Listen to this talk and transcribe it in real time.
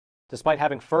despite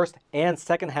having first and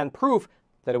second-hand proof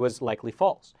that it was likely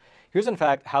false. Here's in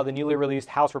fact how the newly released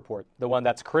House report, the one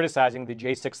that's criticizing the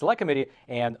J6 Select Committee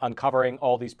and uncovering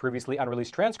all these previously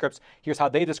unreleased transcripts, here's how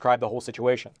they describe the whole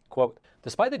situation. Quote,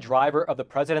 despite the driver of the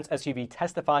president's SUV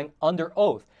testifying under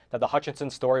oath that the Hutchinson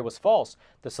story was false,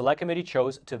 the Select Committee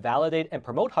chose to validate and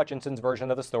promote Hutchinson's version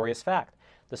of the story as fact.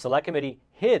 The Select Committee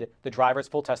hid the driver's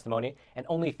full testimony and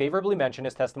only favorably mentioned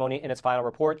his testimony in its final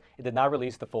report. It did not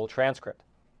release the full transcript.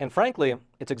 And frankly,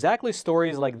 it's exactly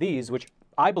stories like these which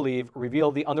I believe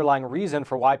reveal the underlying reason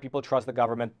for why people trust the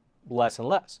government less and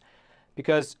less.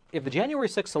 Because if the January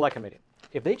 6th Select Committee,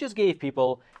 if they just gave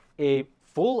people a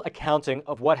full accounting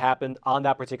of what happened on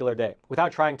that particular day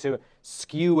without trying to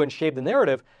skew and shape the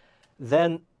narrative,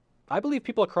 then I believe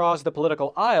people across the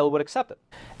political aisle would accept it.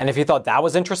 And if you thought that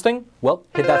was interesting, well,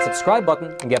 hit that subscribe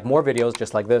button and get more videos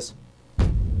just like this.